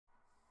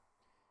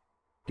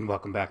and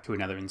welcome back to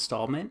another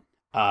installment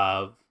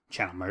of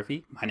Channel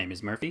Murphy. My name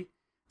is Murphy.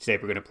 Today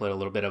we're going to play a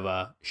little bit of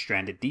a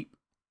Stranded Deep.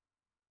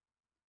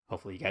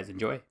 Hopefully you guys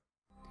enjoy.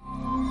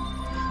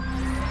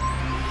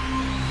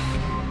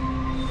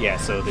 Yeah,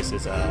 so this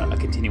is a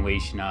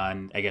continuation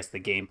on, I guess, the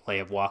gameplay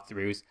of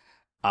walkthroughs.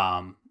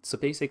 So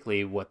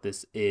basically what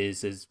this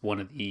is one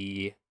of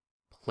the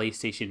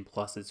PlayStation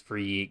Plus's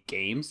free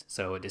games.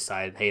 So I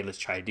decided, hey, let's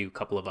try to do a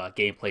couple of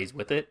gameplays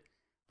with it.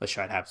 Let's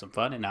try to have some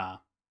fun, and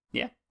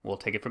yeah, we'll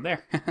take it from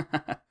there.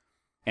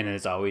 And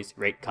as always,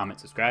 rate, comment,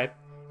 subscribe.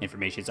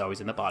 Information is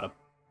always in the bottom.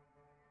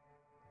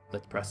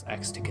 Let's press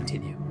X to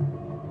continue.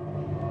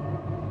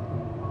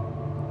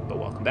 But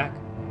welcome back.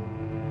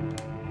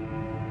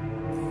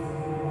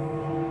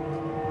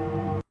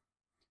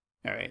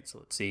 Alright, so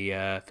let's see.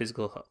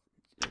 Physical health.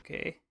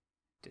 Okay.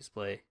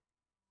 Display.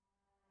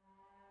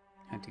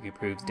 Hunting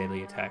improves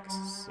deadly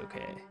attacks.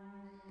 Okay.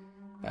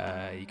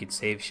 You can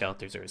save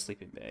shelters or a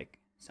sleeping bag.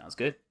 Sounds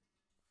good.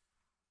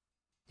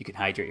 You can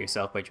hydrate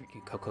yourself by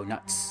drinking cocoa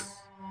nuts.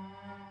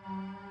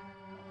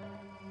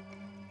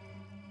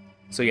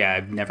 So yeah,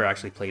 I've never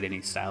actually played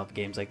any style of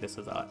games like this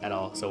at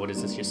all. So what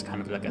is this, just kind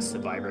of like a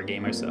survivor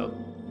game or so?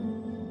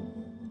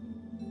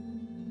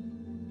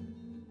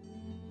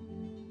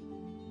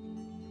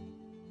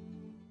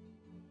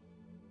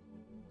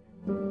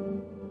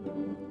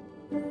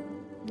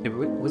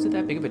 Was it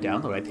that big of a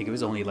download? I think it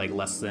was only like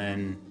less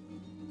than,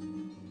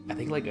 I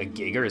think like a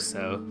gig or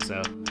so.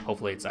 So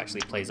hopefully it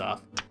actually plays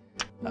off.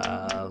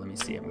 Let me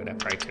see. I'm gonna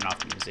probably turn off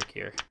the music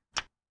here.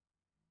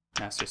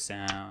 Master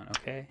sound,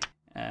 okay.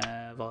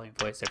 Volume,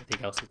 voice,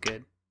 everything else is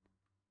good.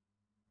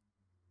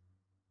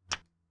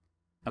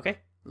 Okay,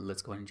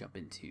 let's go ahead and jump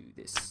into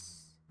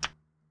this.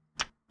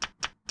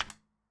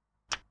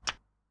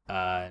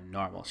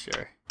 Normal,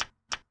 sure.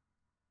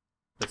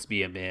 Let's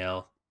be a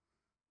male.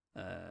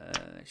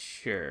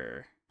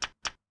 Sure.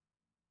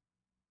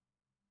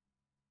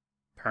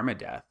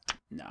 Permadeath.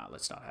 Nah,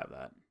 let's not have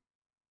that.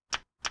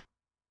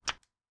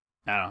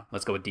 I don't know.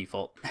 Let's go with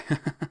default.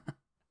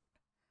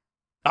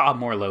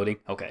 More loading.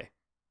 Okay.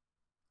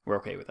 We're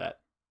okay with that.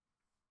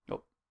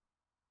 Nope.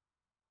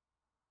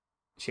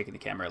 Shaking the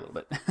camera a little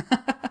bit.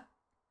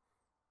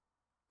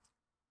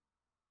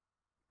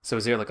 So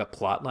is there like a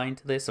plot line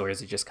to this, or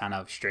is it just kind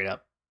of straight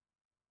up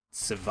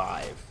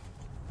survive?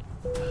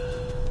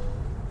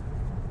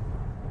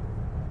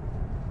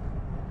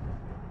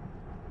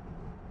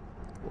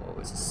 Whoa,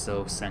 this is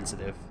so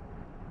sensitive.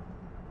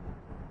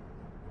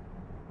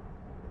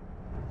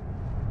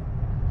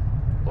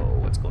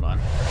 What's going on?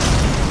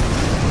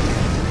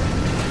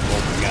 Oh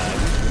my god.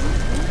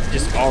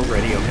 Just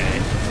already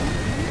okay.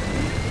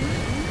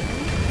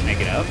 Can I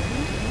get up?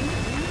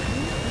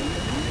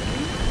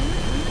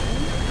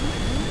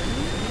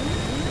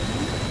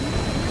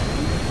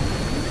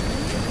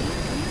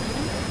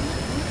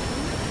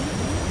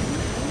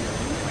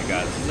 Oh my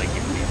god, this is like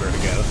giving me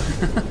vertigo.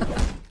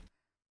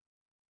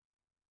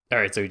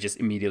 Alright, so we just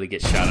immediately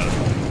get shot out of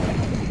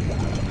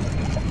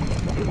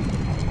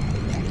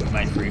the Am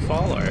I free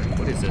fall or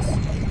what is this?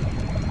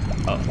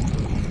 Oh.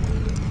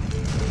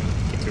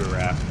 Get to a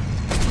raft.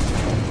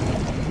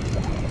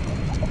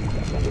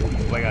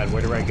 Oh my god,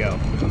 where do I go?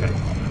 Okay.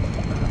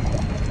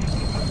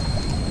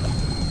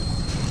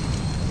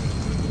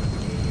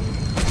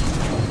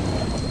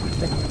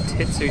 What the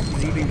tits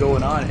is even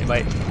going on? Am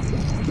I...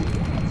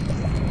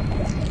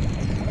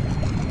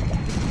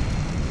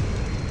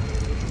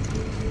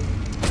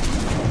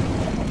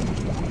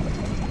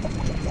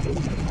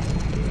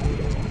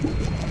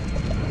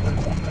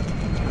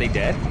 Are they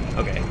dead?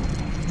 Okay.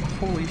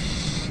 Holy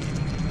shit.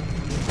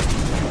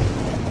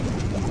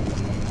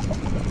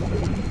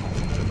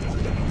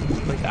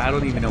 Like, I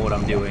don't even know what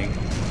I'm doing.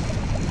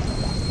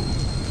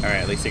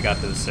 Alright, at least I got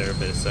to the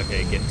surface.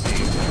 Okay, get to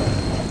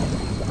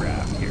the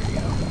raft. Here we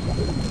go.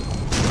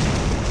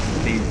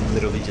 They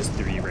literally just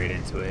threw you right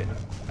into it.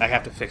 I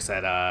have to fix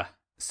that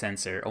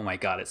sensor. Oh my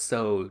god, it's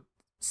so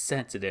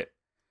sensitive.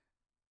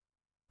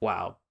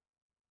 Wow.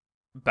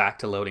 Back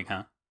to loading,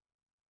 huh?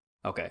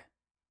 Okay.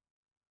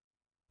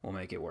 We'll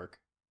make it work.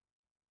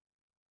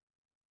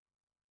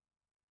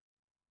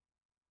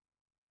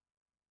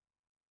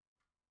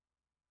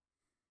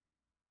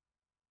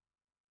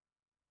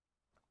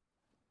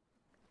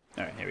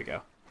 Alright, here we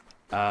go.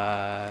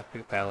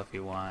 Pick a paddle if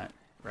you want.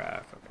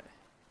 Raft, okay.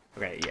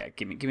 Okay, yeah,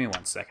 give me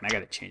 1 second. I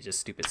gotta change this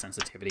stupid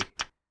sensitivity.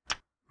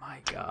 My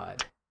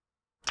god.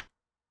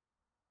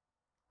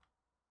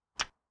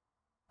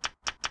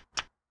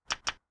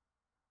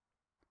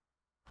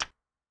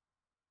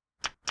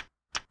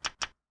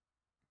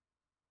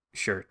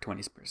 Sure,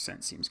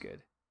 20% seems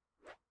good.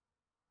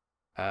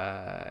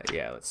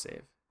 Yeah, let's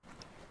save.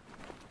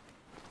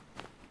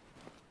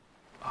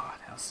 Oh,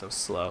 that was so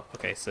slow.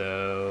 Okay,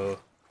 so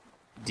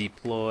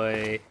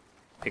deploy,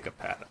 pick a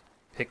paddle.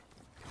 Pick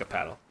a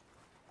paddle.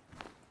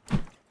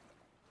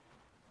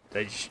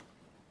 What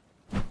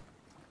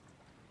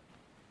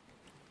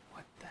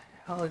the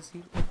hell is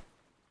he?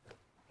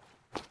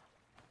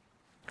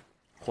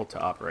 Hold to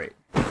operate.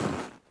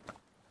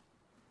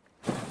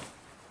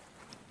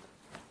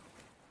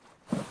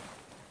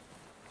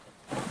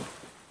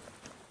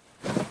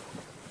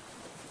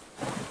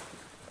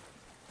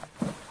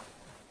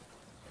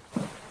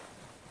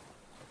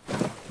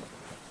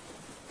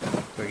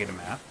 Do I get a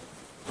map?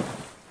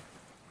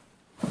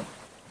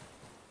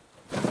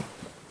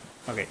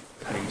 Okay,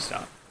 how do you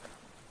stop?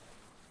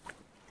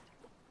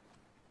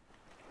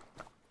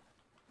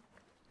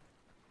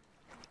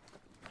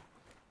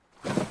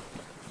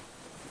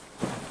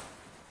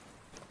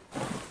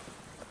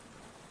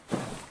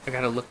 I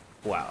gotta look.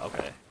 Wow,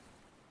 okay.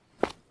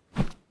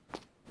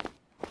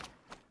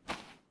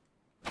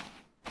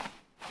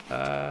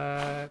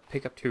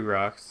 Pick up 2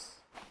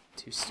 rocks,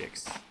 2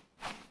 sticks.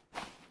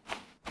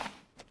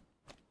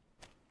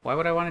 Why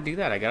would I want to do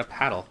that? I got a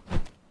paddle.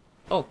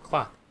 Oh,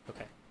 cloth.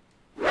 Okay.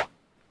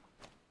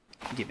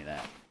 Give me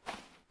that.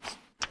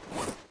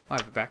 Oh, I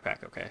have a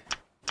backpack. Okay.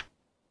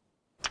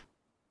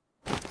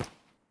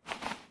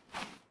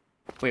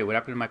 Wait, what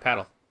happened to my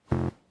paddle?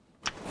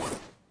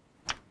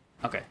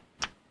 Okay.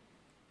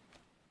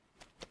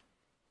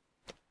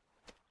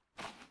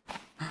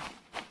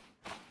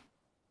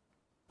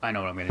 I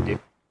know what I'm gonna do.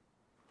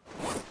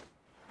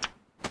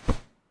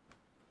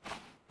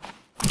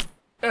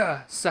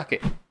 Ugh, suck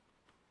it.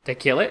 Did I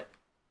kill it?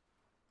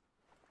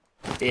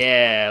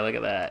 Yeah, look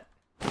at that.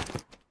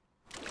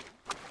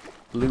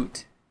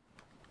 Loot.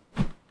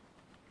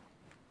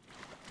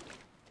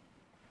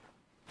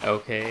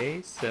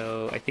 Okay,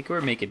 so I think we're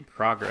making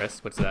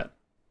progress. What's that?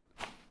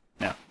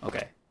 No,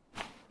 okay.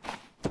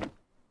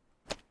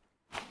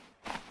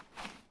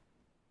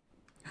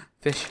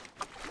 Fish.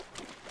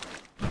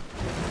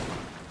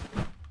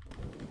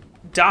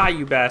 Die,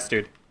 you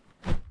bastard!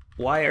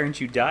 Why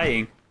aren't you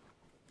dying?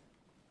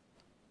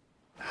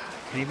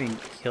 Can't even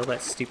kill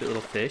that stupid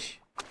little fish.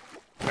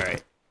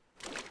 Alright.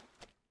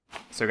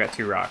 So I got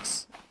 2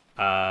 rocks.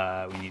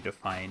 We need to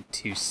find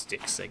 2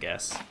 sticks, I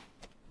guess.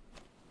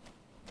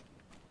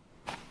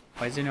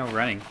 Why is there no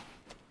running?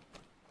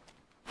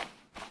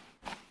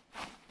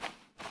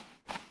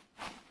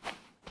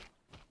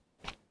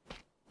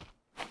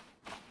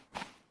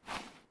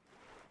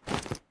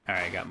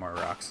 Alright, I got more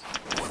rocks.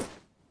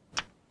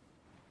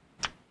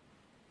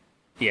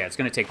 Yeah, it's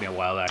gonna take me a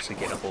while to actually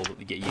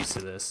get used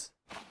to this.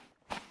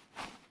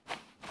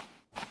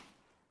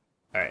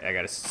 Alright, I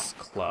got a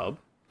club.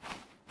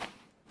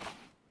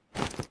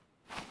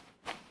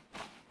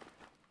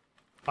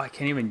 Oh, I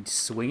can't even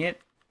swing it?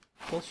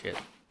 Bullshit.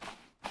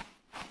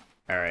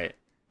 Alright.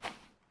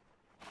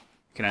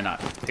 Can I not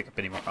pick up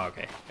any more? Oh,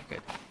 okay, I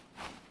could.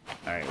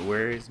 Alright,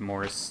 where's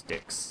more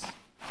sticks?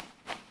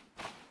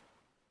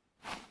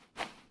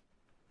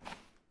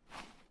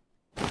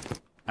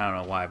 I don't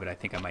know why, but I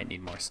think I might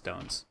need more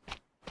stones.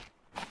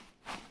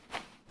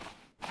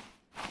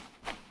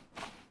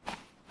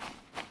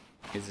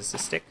 Is this a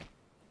stick?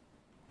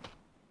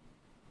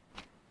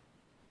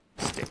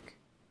 Stick.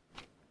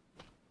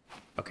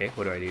 Okay,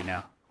 what do I do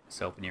now?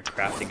 So open your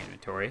crafting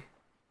inventory.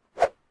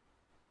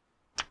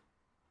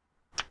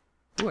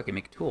 Ooh, I can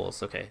make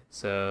tools. Okay,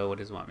 so what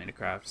does it want me to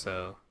craft?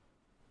 So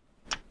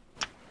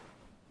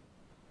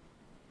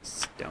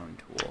stone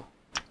tool.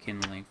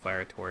 Kindling,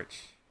 fire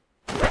torch.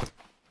 Let's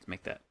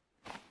make that.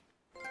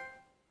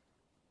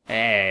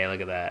 Hey,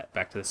 look at that.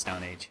 Back to the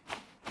Stone Age.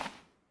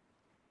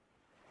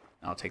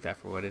 I'll take that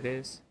for what it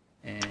is.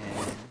 And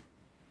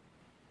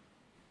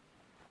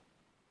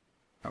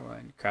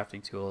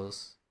crafting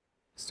tools.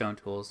 Stone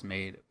tools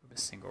made of a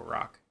single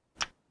rock.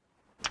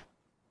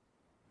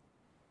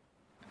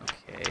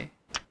 Okay.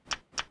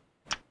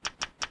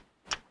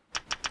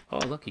 Oh,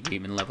 look, you can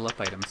even level up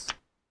items.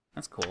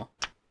 That's cool.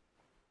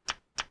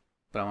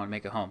 But I want to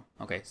make a home.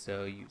 Okay,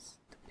 so use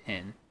the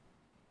pin.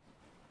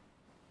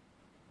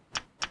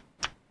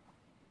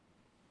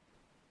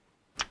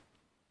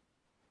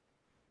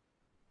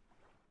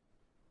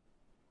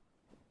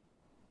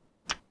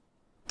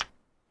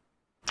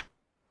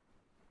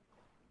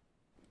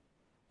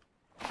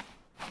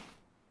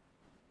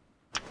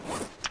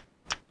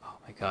 Oh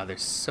my god,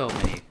 there's so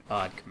many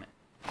odd commits.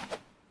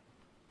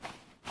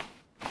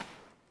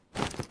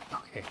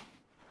 Okay.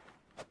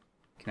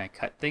 Can I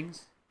cut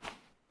things?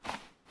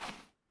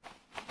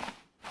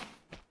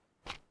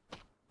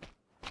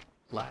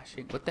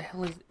 Lashing. What the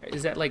hell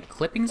is that, like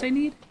clippings I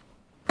need?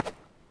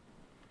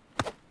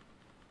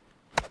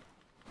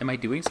 Am I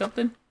doing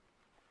something?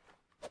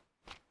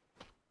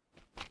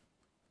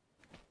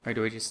 Or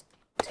do I just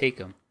take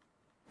them?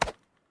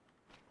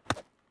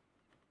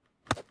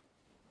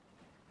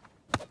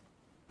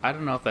 I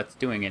don't know if that's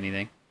doing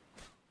anything.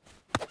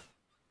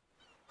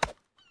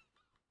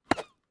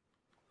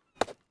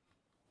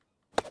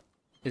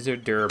 Is there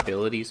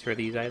durabilities for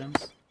these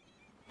items?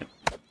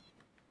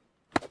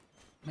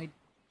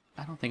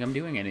 I don't think I'm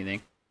doing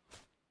anything.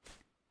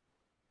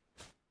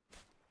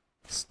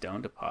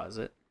 Stone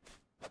deposit.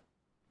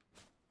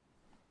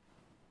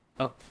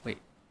 Oh, wait.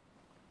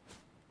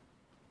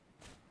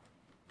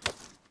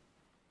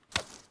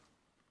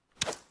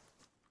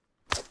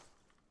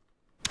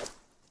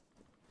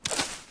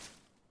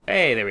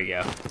 Hey, there we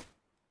go.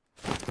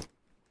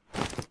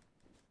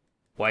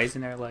 Why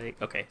isn't there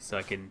like... Okay, so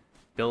I can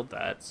build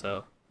that,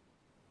 so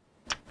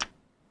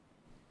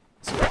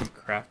I can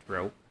craft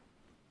rope.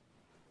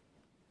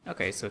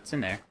 Okay, so it's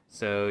in there.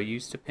 So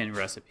use to pin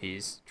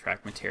recipes,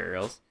 track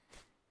materials.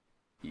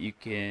 You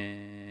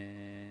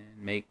can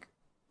make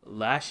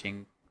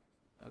lashing.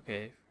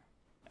 Okay.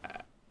 Uh,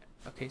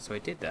 okay, so I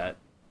did that.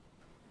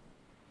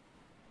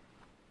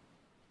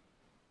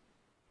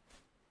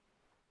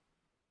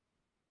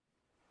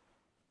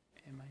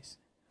 Am I?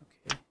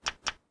 Okay.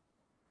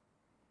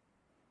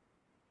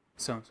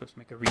 So I'm supposed to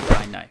make a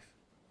refine knife.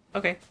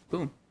 Okay,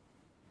 boom.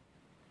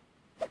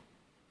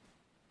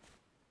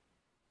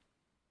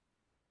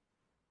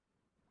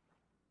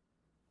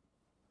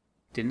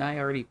 Didn't I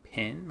already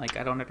pin? Like,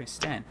 I don't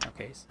understand.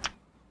 Okay.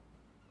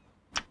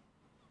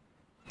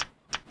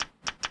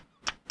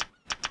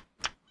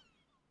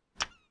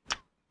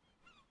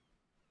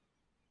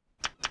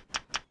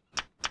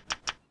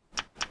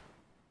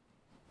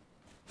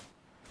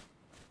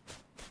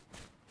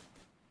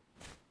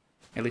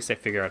 At least I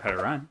figure out how to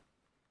run.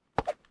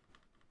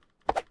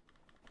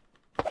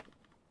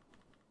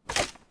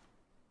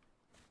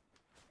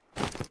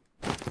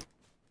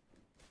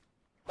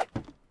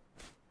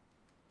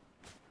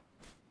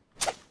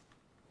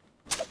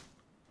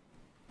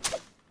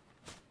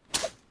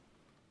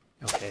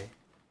 Okay.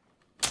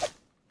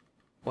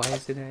 Why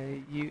is it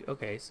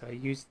okay, so I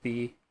used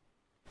the...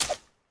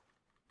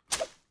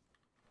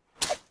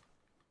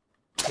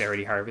 Did I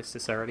already harvest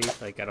this already?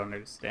 Like, I don't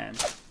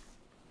understand.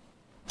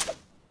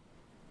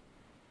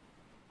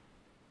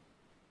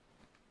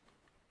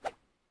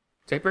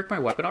 Did I break my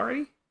weapon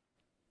already?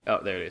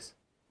 Oh, there it is.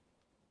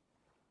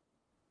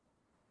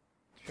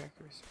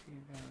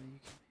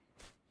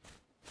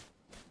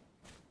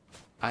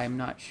 I'm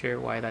not sure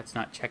why that's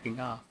not checking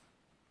off.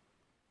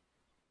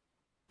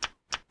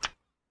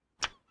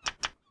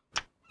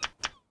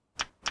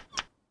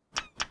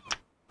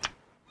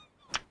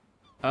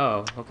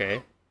 Oh,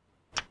 okay.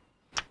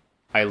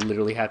 I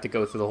literally had to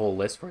go through the whole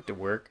list for it to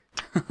work.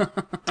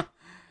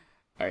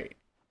 Alright.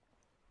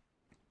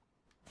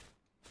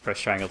 Press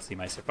triangle to see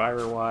my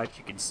survivor watch.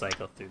 You can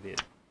cycle through the...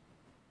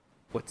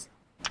 What's...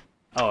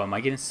 Oh, am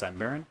I getting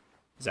sunburn?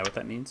 Is that what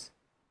that means?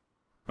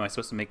 Am I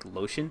supposed to make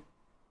lotion?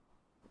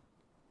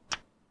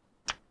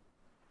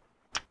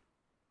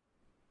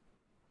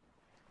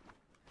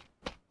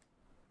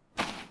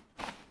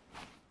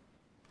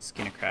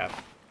 Skin a crab.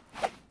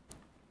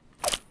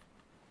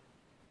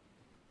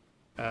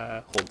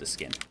 Hold the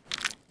skin.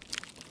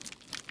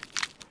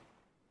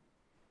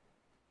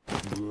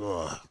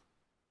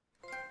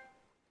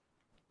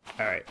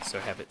 Alright, so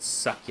I have it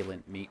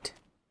succulent meat.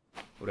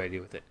 What do I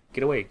do with it?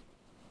 Get away!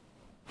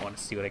 I want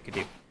to see what I could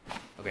do.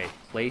 Okay,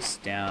 place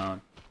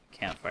down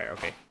campfire.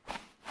 Okay.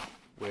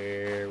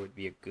 Where would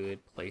be a good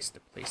place to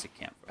place a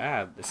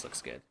campfire? Ah, this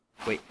looks good.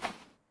 Wait.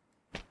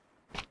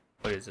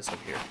 What is this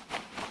over here?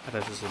 I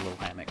thought this was a little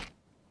hammock.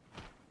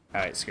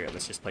 Alright, screw it.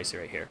 Let's just place it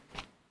right here.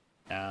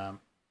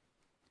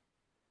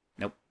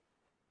 Nope.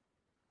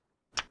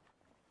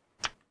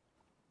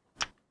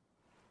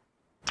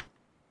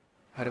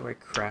 How do I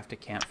craft a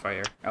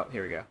campfire? Oh,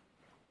 here we go.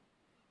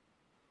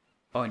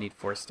 Oh, I need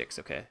 4 sticks.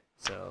 Okay,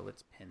 so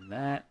let's pin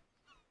that.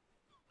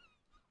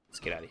 Let's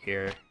get out of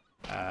here.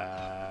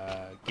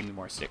 Give me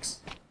more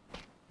sticks.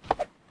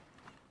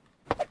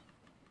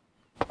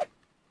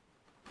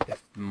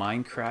 If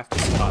Minecraft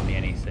has taught me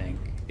anything,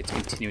 it's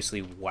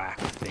continuously whack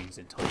things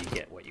until you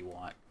get what you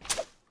want.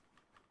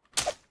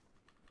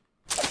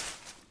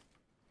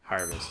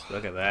 Harvest.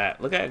 Look at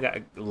that. Look at I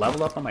got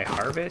level up on my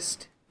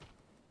harvest.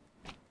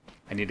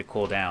 I need to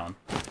cool down.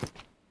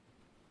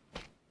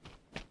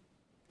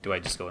 Do I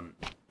just go in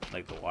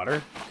like the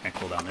water? Can I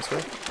cool down this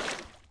way?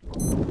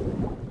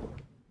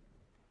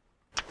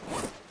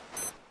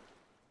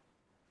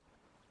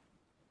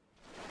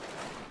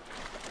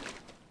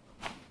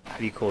 How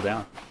do you cool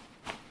down?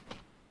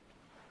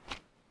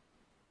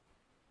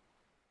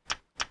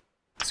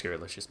 Screw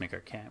it, let's just make our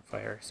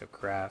campfire. So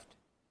craft.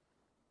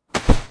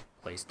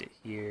 Placed it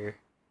here.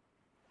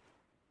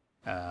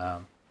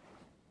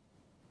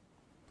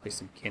 Place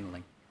some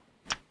kindling.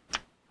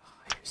 Oh,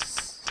 you're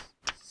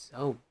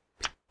so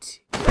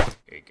petite.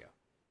 There you go.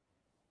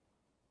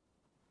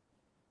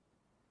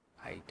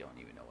 I don't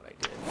even know what I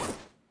did.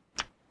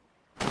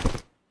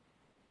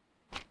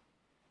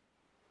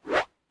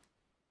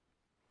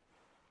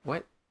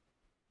 What?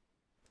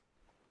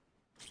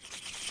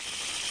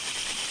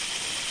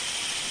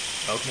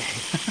 Okay.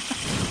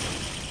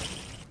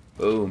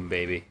 Boom,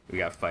 baby. We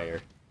got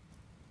fire.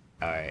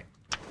 Alright.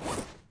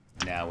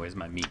 Now, where's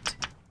my meat?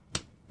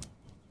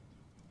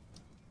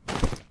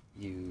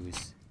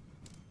 Use.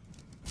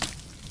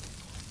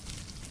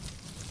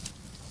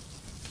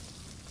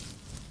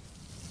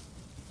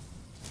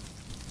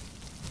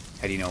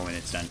 How do you know when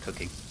it's done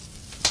cooking?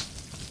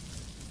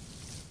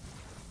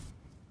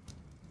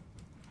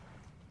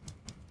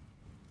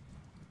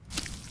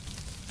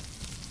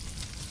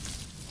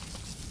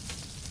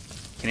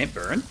 Can it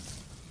burn?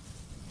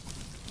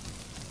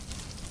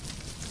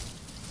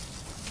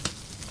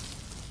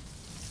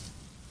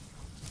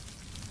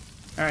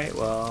 Alright,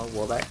 well,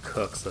 while that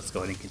cooks, let's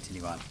go ahead and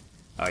continue on.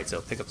 Alright, so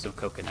pick up some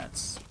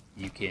coconuts.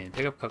 You can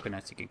pick up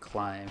coconuts, you can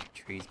climb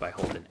trees by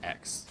holding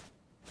X.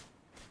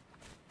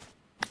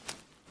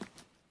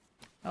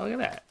 Oh, look at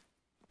that.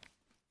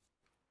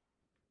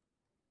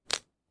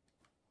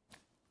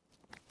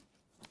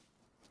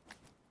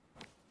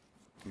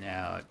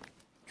 Now,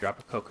 drop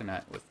a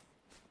coconut with...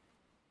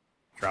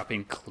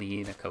 Dropping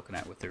clean a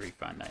coconut with the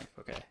refine knife.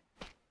 Okay.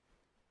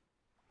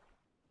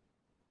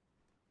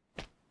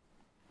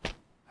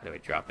 How do I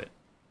drop it?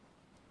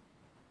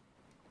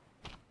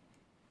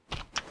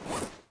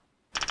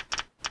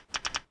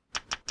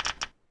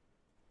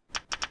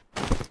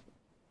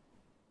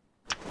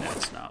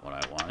 That's not what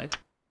I wanted.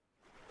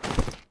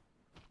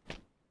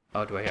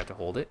 Oh, do I have to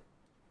hold it?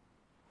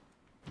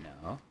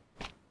 No.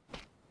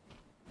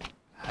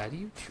 How do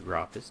you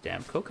drop this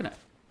damn coconut?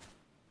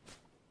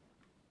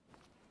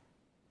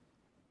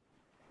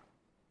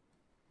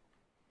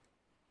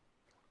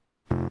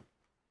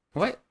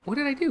 What? What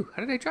did I do?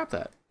 How did I drop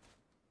that?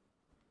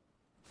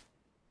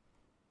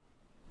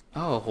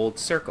 Oh, hold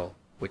circle,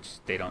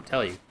 which they don't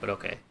tell you, but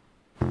okay.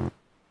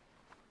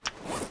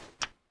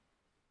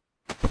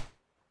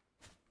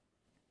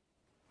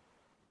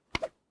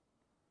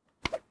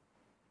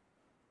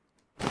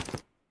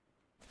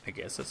 I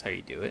guess that's how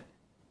you do it.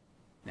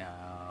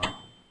 Now,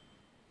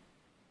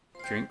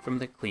 drink from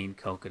the clean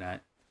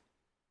coconut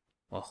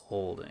while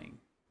holding.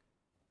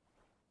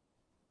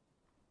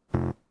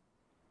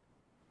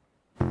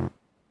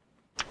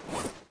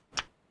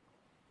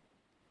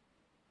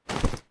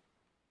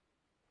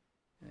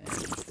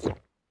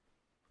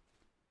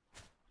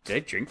 Did I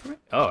drink from it?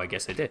 Oh, I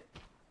guess I did.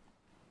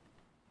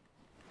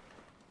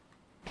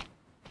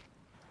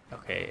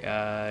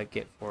 Okay,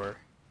 get for...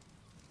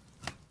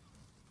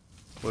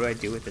 What do I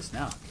do with this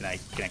now? Can I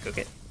cook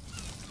it?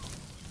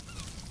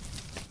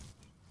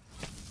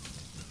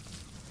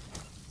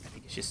 I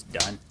think it's just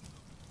done.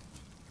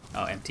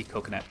 Oh, empty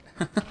coconut.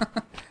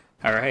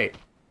 Alright.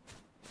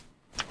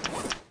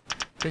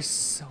 There's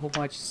so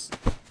much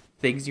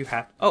things you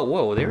have... Oh,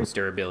 whoa, there is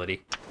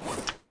durability.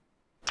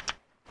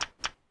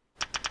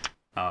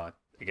 Oh,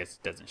 I guess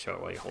it doesn't show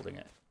it while you're holding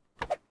it.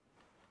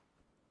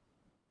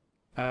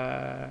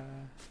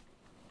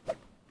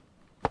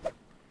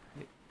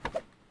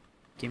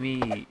 Give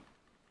me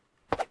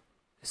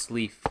this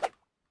leaf.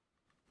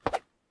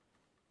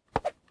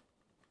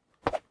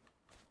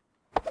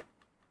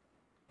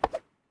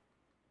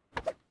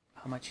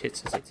 How much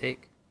hits does it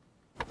take?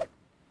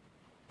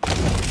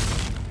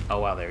 Oh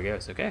wow, there it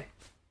goes. Okay.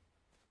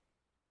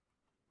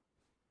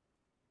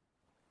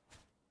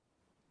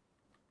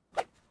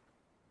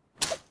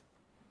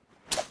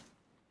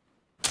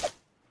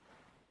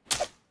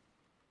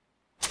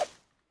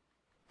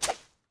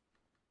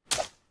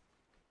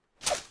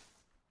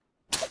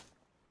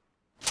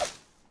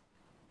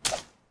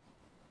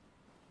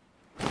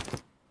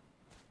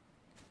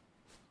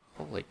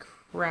 Holy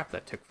crap,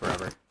 that took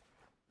forever.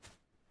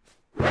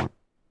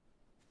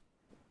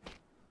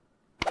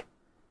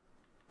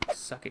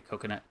 Suck it,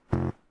 coconut.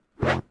 I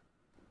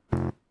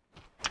don't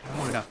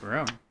have enough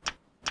room.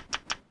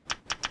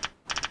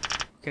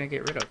 What can I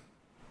get rid of?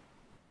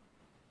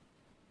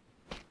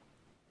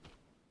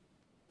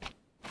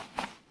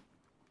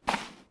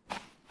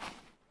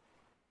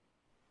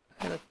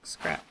 Hey, look,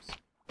 scraps.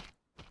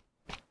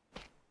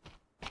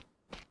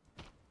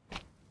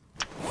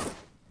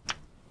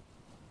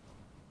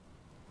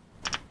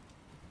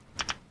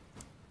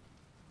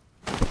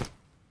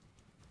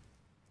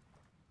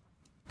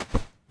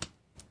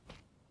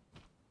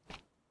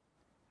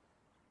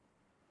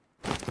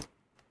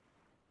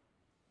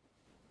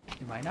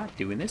 Am I not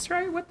doing this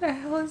right? What the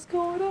hell is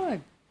going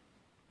on?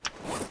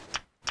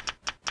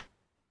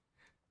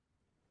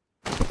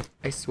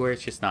 I swear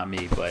it's just not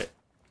me, but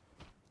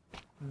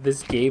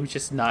this game's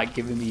just not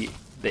giving me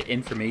the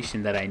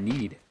information that I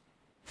need.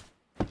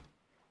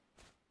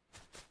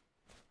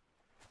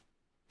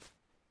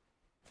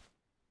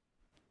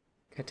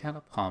 Cut down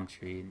a palm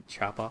tree and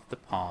chop off the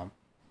palm.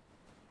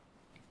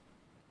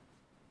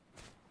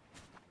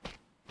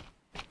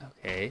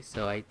 Okay,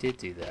 so I did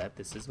do that.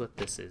 This is what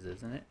this is,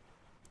 isn't it?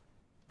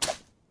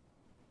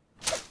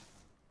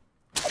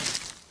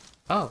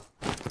 Oh.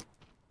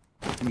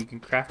 And you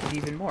can craft it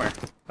even more.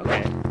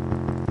 Okay.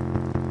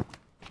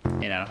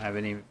 And I don't have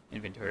any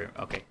inventory.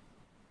 Okay.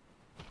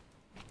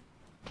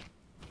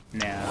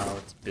 Now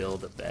let's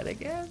build a bed, I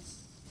guess.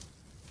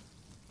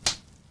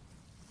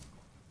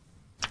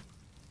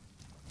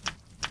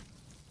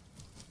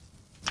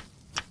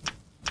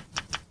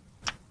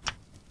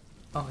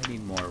 Oh, I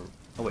need more.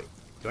 Oh wait,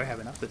 do I have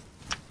enough?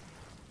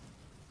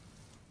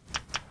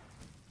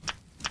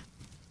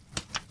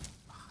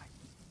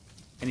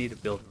 I need to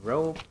build a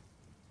rope.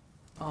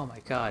 Oh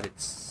my god,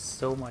 it's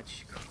so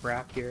much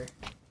crap here.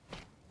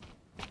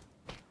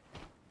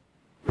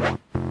 Now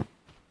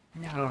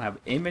I don't have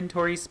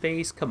inventory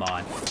space. Come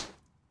on.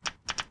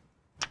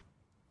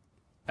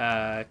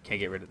 Can't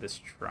get rid of this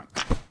trunk.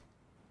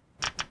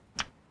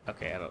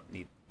 Okay, I don't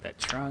need that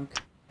trunk.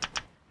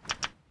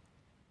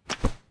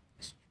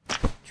 Let's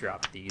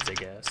drop these, I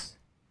guess.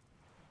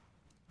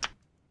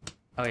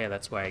 Oh yeah,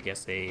 that's why I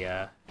guess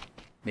they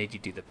made you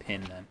do the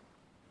pin then.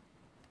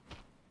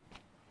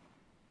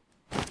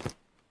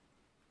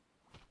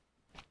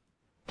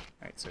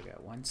 Alright, so I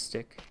got one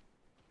stick.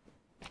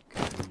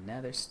 Got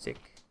another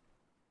stick.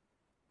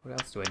 What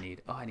else do I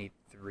need? Oh, I need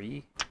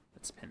 3.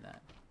 Let's pin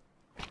that.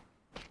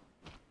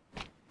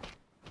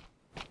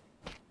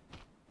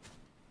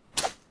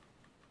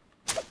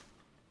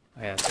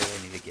 Oh yeah, so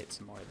I need to get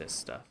some more of this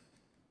stuff.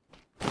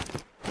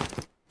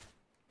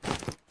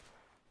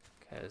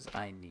 Because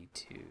I need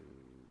to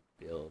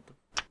build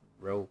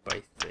rope,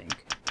 I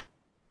think.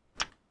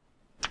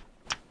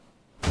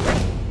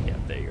 Yeah,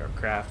 there you go.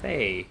 Craft.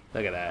 Hey,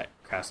 look at that.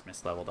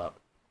 Craftsmith leveled up.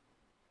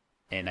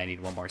 And I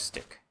need one more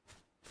stick.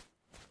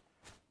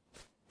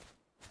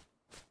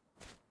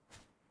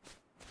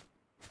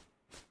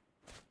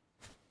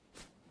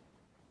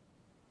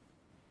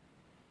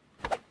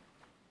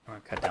 I'm gonna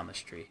cut down this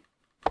tree.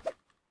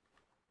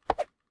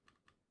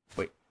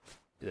 Wait,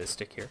 is there a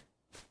stick here?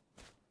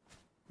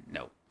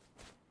 No.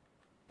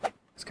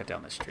 Let's cut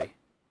down this tree.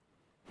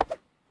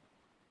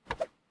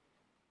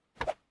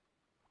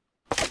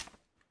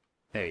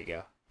 There you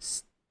go.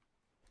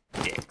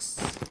 Sticks.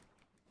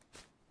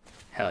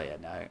 Hell yeah,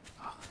 no.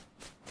 Oh.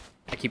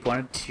 I keep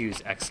wanting to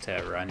choose X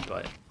to run,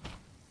 but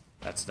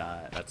that's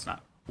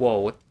not. Whoa,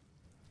 what?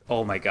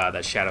 Oh my god,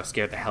 that shadow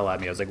scared the hell out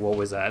of me. I was like, what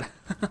was that?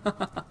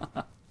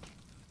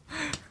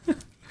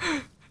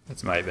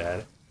 That's my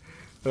bad.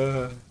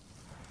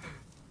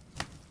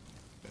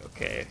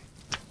 Okay.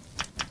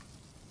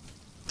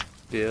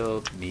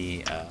 Build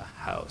me a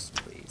house,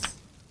 please.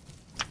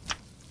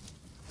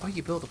 Oh,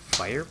 you build a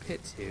fire pit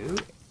too?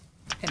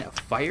 And a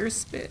fire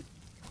spit?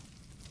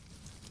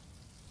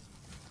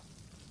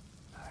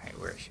 Alright,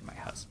 where should my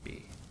house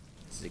be?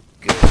 This is a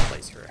good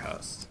place for a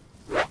house.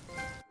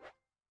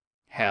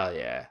 Hell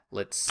yeah.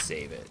 Let's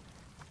save it.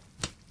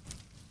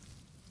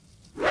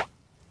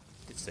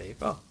 Did save?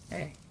 Oh,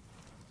 hey.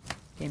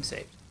 Game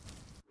saved.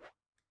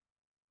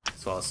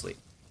 Let's fall asleep.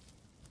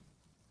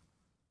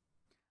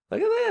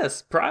 Look at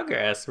this!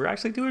 Progress! We're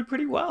actually doing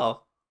pretty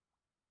well.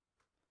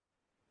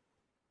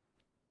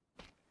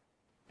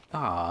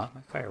 Aw,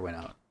 my fire went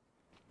out.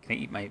 Can I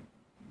eat my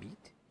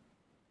meat?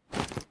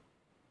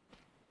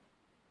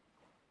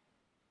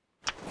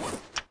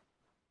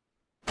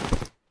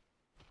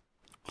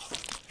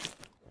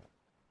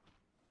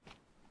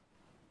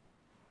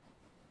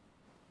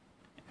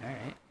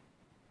 Alright.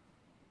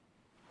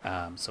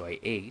 So I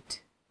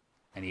ate.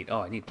 I need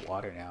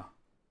water now.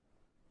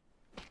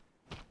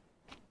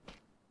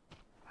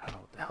 I don't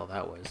know what the hell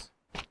that was.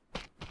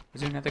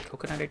 Was there another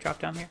coconut I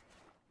dropped down here?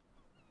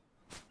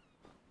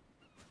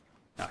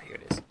 Oh, here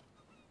it is.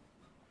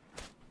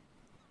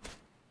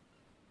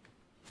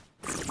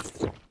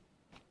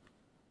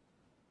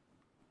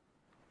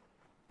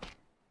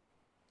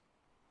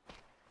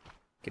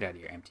 Get out of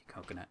here, empty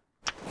coconut.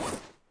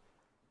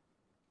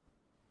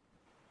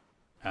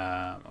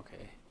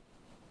 Okay.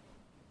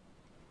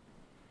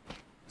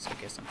 So I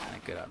guess I'm kind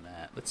of good on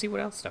that. Let's see what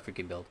else stuff we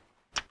can build.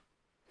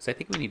 Because I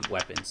think we need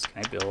weapons.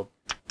 Can I build?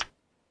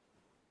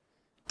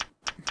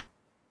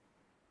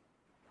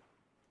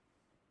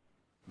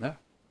 No.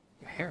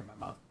 Got hair in my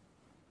mouth.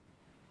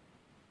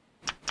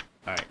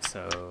 Alright,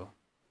 so...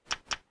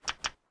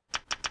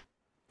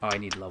 Oh, I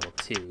need level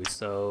 2,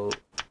 so...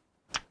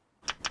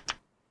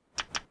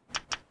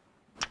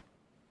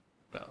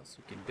 What else?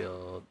 We can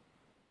build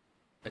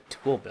a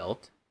tool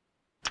belt.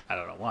 I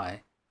don't know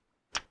why.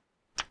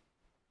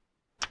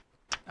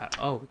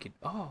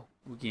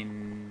 We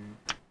can...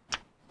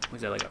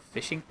 Was that like a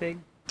fishing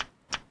thing?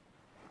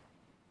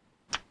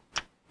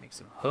 Make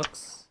some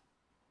hooks.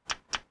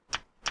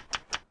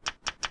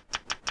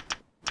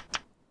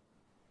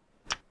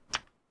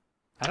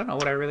 I don't know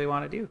what I really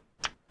want to do.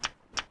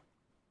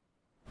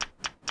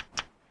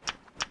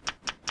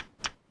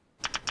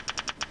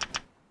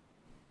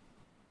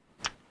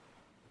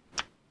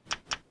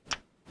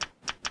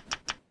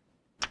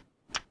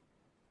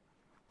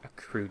 A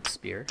crude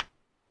spear.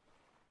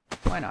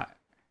 Why not?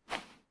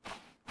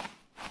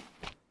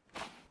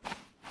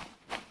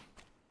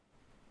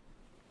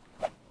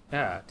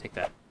 Yeah, take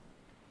that.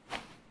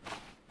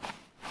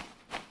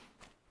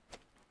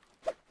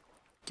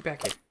 Get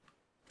back here.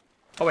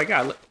 Oh my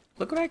god,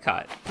 look what I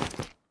caught.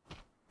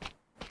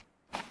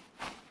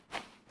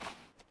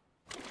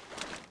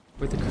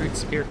 With the crude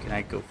spear, can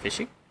I go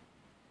fishing?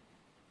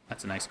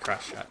 That's a nice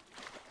cross shot.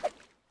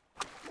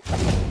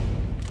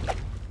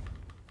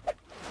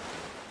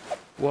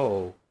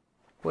 Whoa.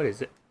 What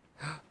is it?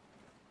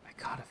 I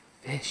caught a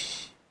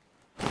fish.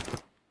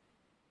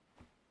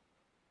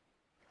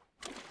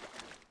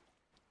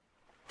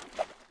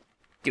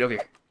 Get over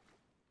here.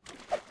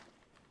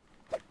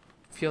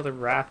 Feel the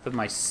wrath of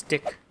my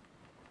stick.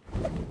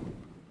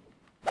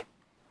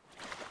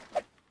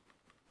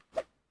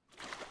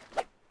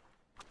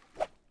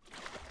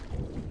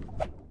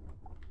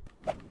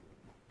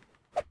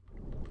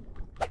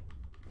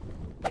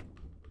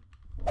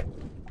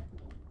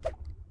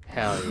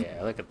 Hell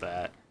yeah, look at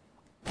that.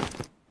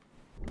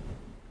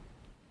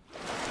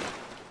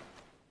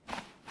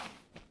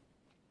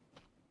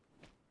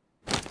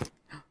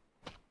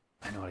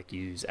 I know what I can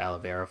use aloe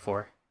vera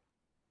for.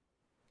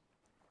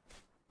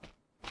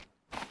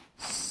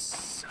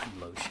 Sun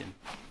lotion.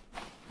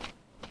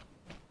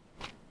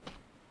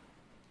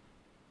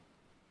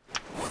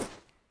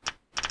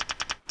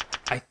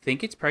 I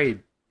think it's probably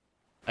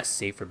a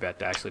safer bet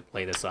to actually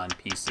play this on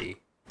PC.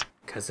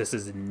 Because this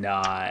is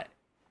not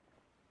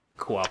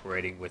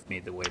cooperating with me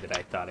the way that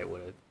I thought it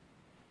would.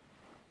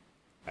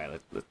 All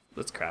right,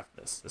 let's craft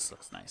this. This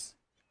looks nice.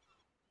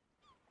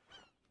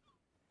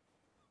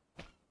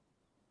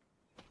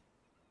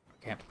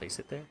 Can't place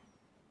it there?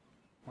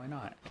 Why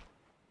not?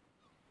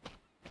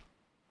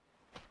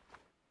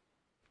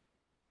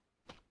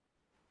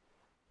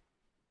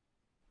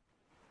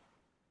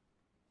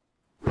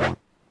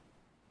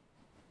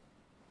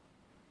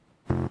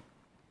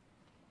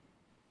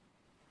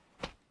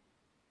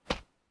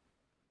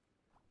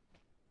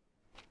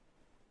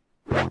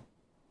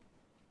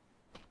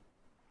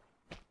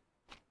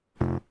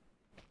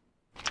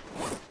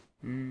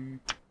 Can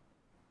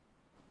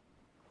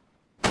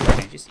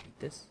I just eat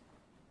this?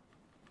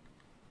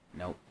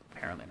 Nope,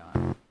 apparently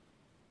not.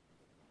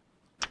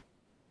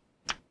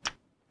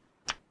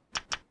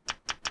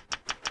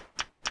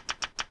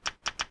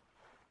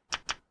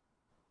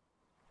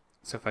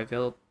 So if I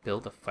build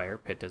a fire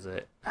pit, does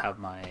it have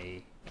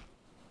my...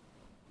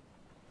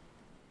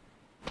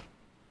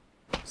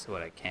 So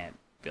what, I can't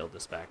build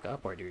this back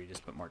up, or do you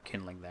just put more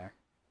kindling there?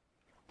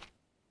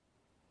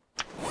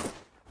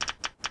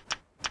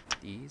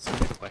 These are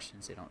the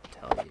questions they don't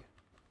tell you.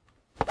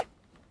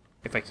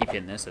 If I keep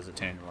in this, does it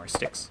turn into more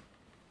sticks?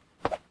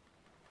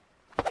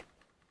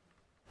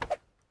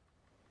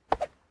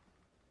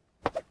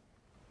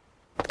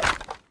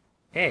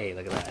 Hey,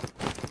 look at that.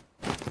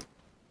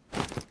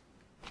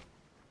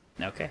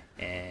 Okay,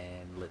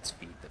 and let's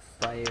feed the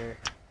fire.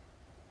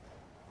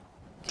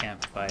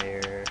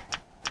 Campfire.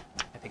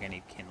 I think I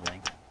need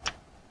kindling.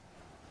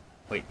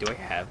 Wait, do I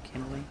have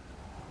kindling?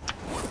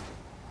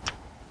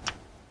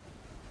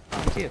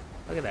 Oh, I do.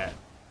 Look at that.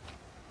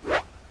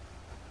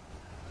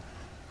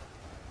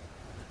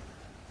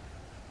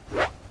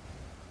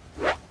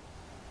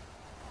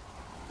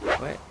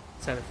 What?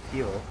 It's out of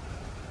fuel.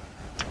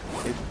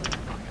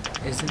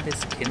 Isn't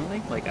this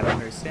kindling? Like, I don't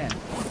understand.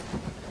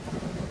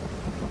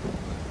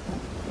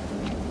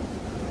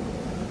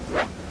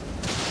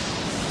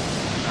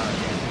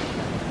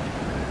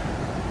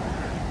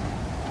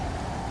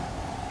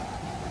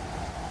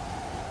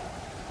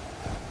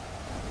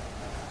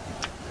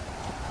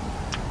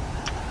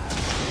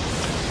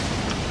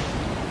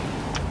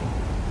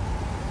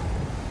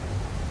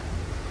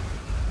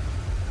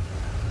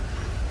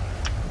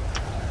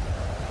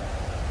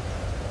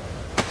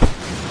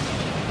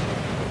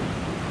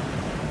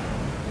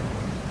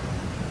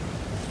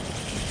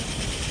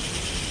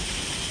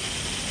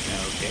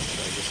 Okay,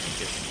 so I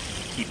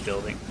just keep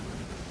building.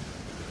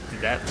 Did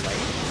that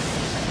light?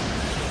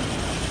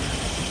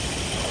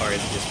 Or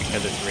is it just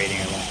because it's raining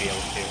I won't be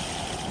able to?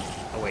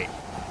 Oh wait.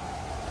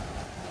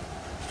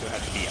 Do I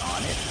have to be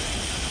on it?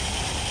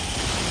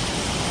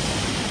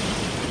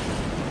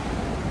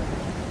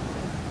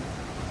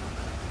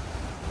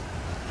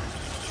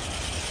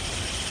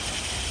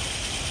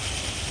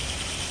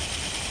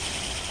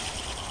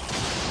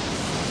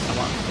 Come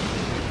on.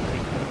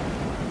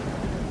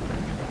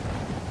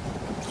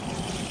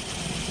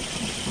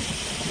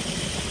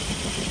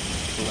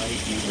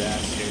 Light, you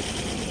bastard.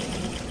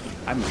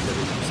 I'm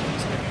literally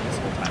just spending this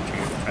whole time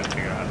trying to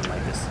figure out how to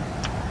light this.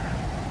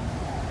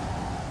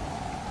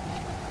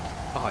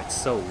 Oh, it's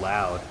so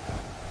loud.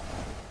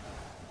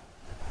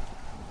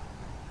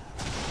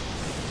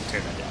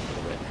 Turn that down a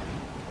little bit.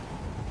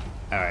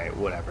 Alright,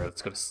 whatever.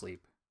 Let's go to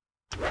sleep.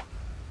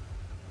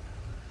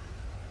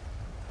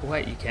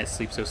 What? You can't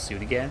sleep so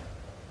soon again?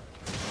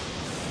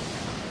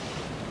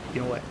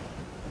 You know what?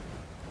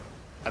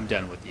 I'm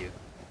done with you.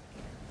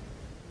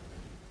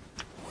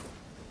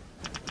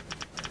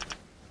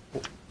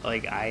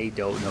 Like, I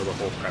don't know the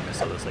whole premise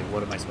of this. Like,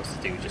 what am I supposed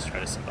to do? Just try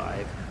to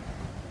survive?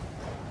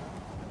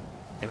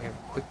 Then we have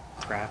quick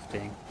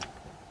crafting.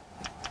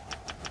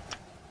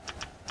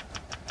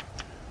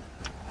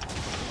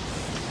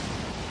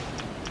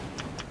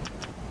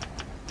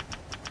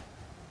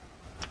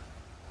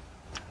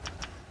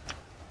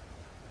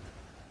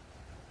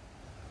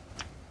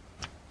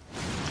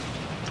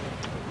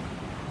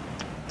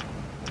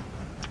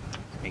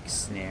 Make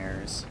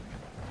snares.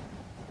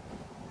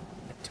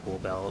 A tool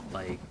belt,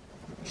 like...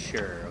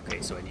 Sure,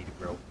 okay, so I need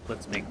rope.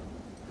 Let's make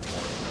more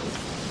rope.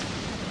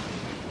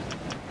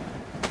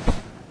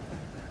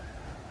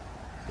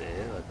 See,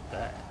 look at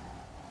that.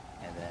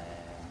 And then...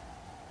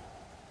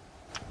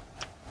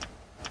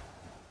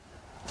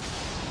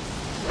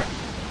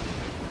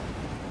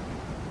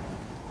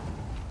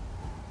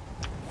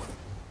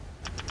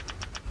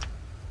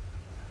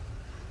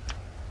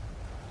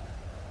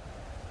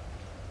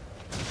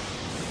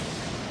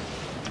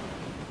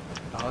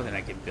 Oh, then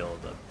I can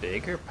build a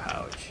bigger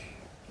pouch.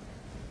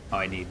 Oh,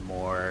 I need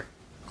more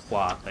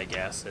cloth, I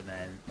guess, and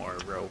then more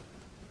rope.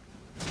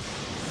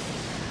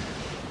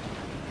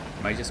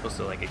 Am I just supposed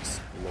to, like,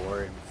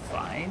 explore and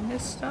find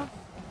this stuff?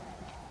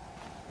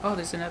 Oh,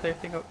 there's another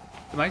thing.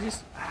 Am I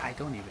just... I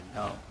don't even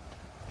know.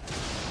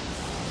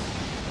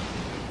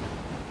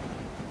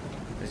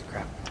 There's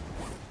crap.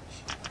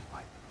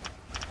 What?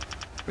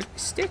 Where's the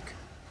stick?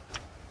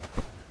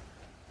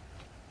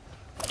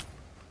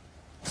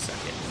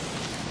 Suck it.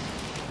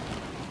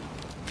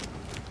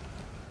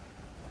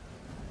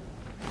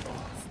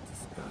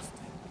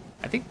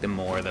 think the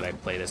more that I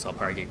play this, I'll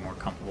probably get more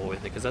comfortable with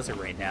it, because as of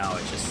right now,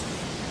 it's just...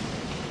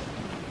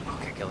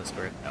 Okay, kill this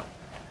bird. No.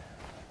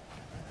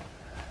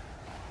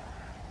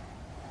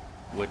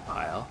 Wood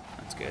pile.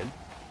 That's good.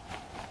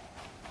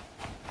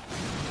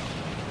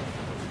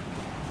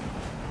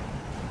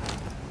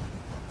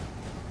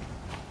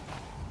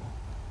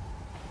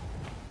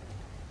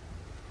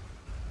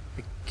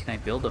 Can I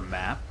build a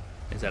map?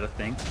 Is that a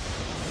thing?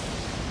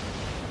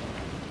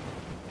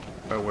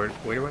 Or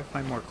where do I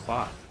find more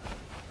cloth?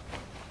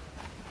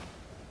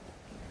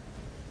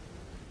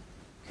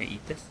 Can I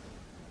eat this?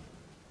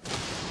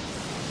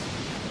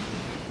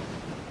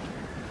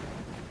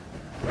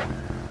 I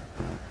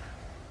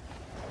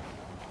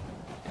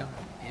don't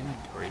have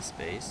inventory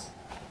space.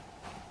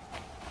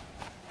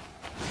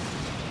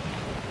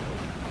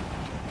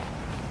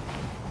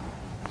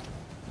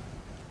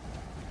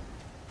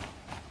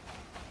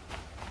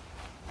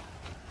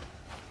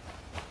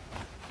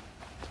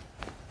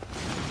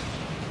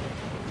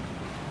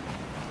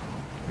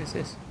 What is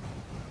this?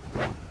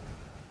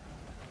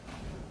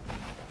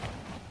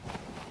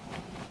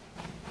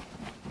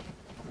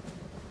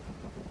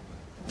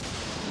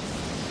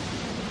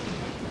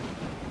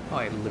 Oh,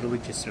 I literally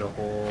just did a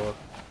whole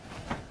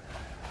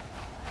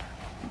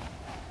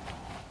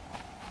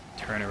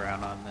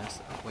turnaround on this.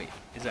 Oh, wait,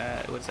 is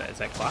that, what's that? Is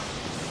that cloth?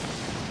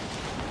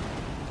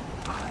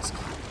 Oh, that's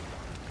cloth.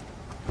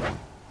 I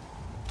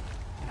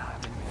don't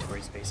have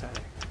inventory space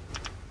either.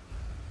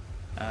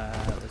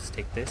 Let's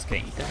take this. Can I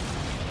eat that?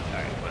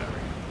 Alright, whatever.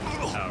 I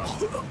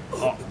don't know.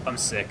 Oh, I'm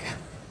sick.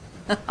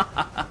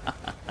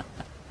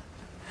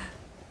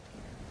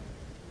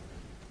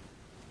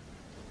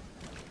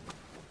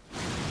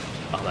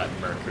 All that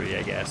mercury,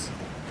 I guess.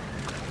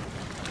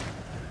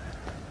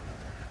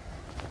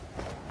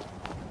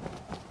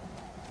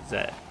 Is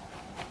that...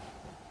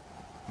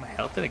 My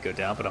health didn't go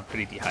down, but I'm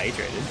pretty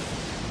dehydrated.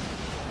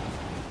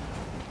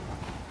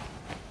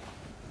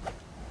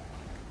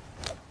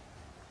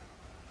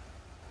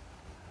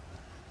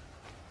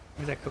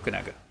 Where's that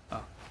coconut go?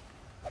 Oh.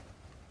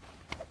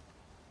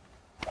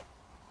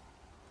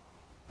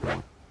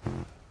 Oh,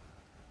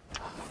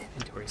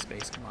 inventory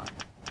space, come on.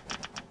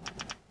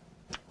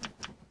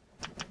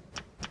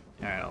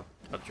 Alright,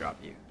 I'll drop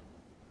you.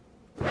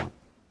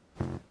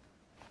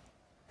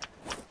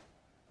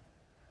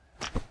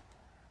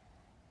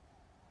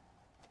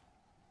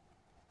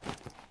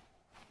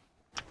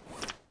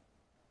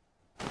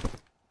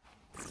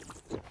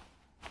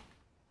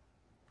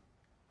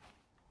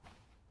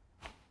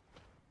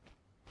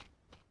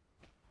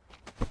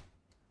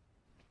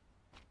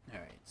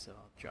 So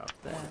I'll drop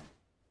that.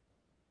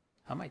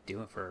 How am I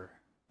doing for...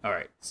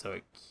 Alright, so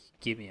it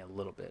gave me a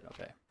little bit.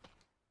 Okay.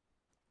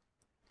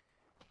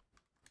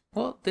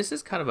 Well, this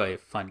is kind of a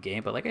fun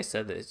game, but like I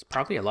said, it's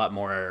probably a lot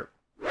more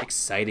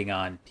exciting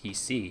on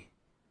PC.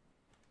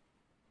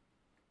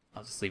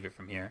 I'll just leave it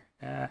from here.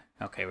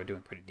 Okay, we're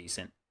doing pretty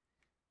decent.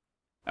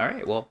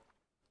 Alright, well,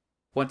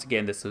 once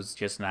again, this was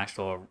just an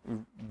actual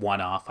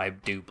one-off, I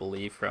do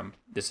believe, from...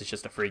 This is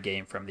just a free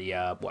game from the,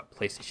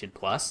 PlayStation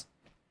Plus.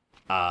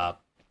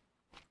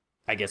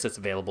 I guess it's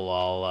available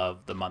all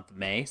of the month of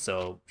May,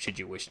 so should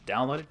you wish to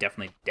download it,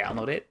 definitely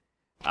download it.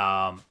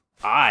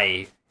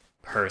 I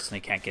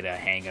personally can't get a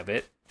hang of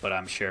it, but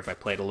I'm sure if I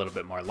played a little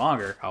bit more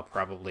longer, I'll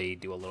probably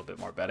do a little bit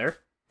more better.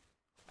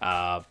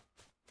 Yeah,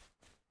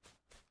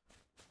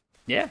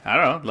 I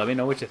don't know. Let me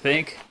know what you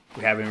think.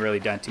 We haven't really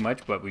done too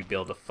much, but we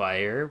built a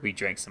fire. We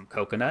drank some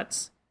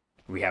coconuts.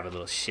 We have a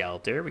little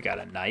shelter. We got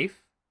a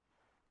knife.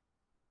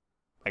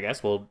 I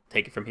guess we'll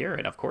take it from here,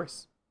 and of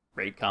course...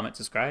 Rate, comment,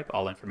 subscribe.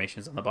 All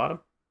information is on the bottom.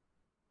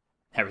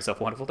 Have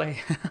yourself a wonderful day.